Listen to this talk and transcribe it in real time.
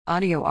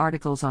Audio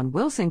articles on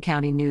Wilson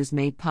County News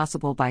made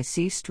possible by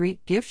C Street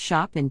Gift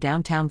Shop in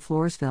downtown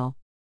Floresville.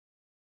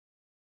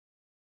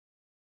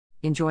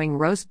 Enjoying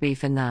roast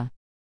beef in the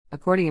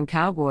Accordion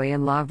Cowboy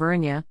in La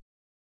Vernia.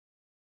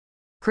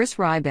 Chris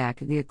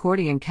Ryback, the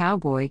Accordion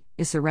Cowboy,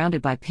 is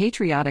surrounded by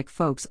patriotic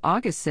folks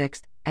August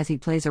 6th as he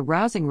plays a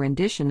rousing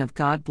rendition of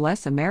God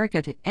Bless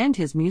America to end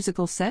his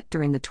musical set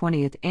during the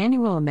 20th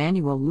Annual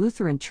Emmanuel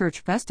Lutheran Church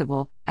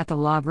Festival at the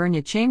La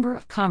Vernia Chamber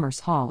of Commerce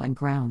Hall and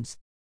Grounds.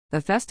 The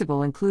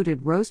festival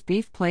included roast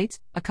beef plates,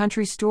 a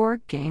country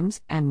store,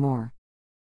 games, and more.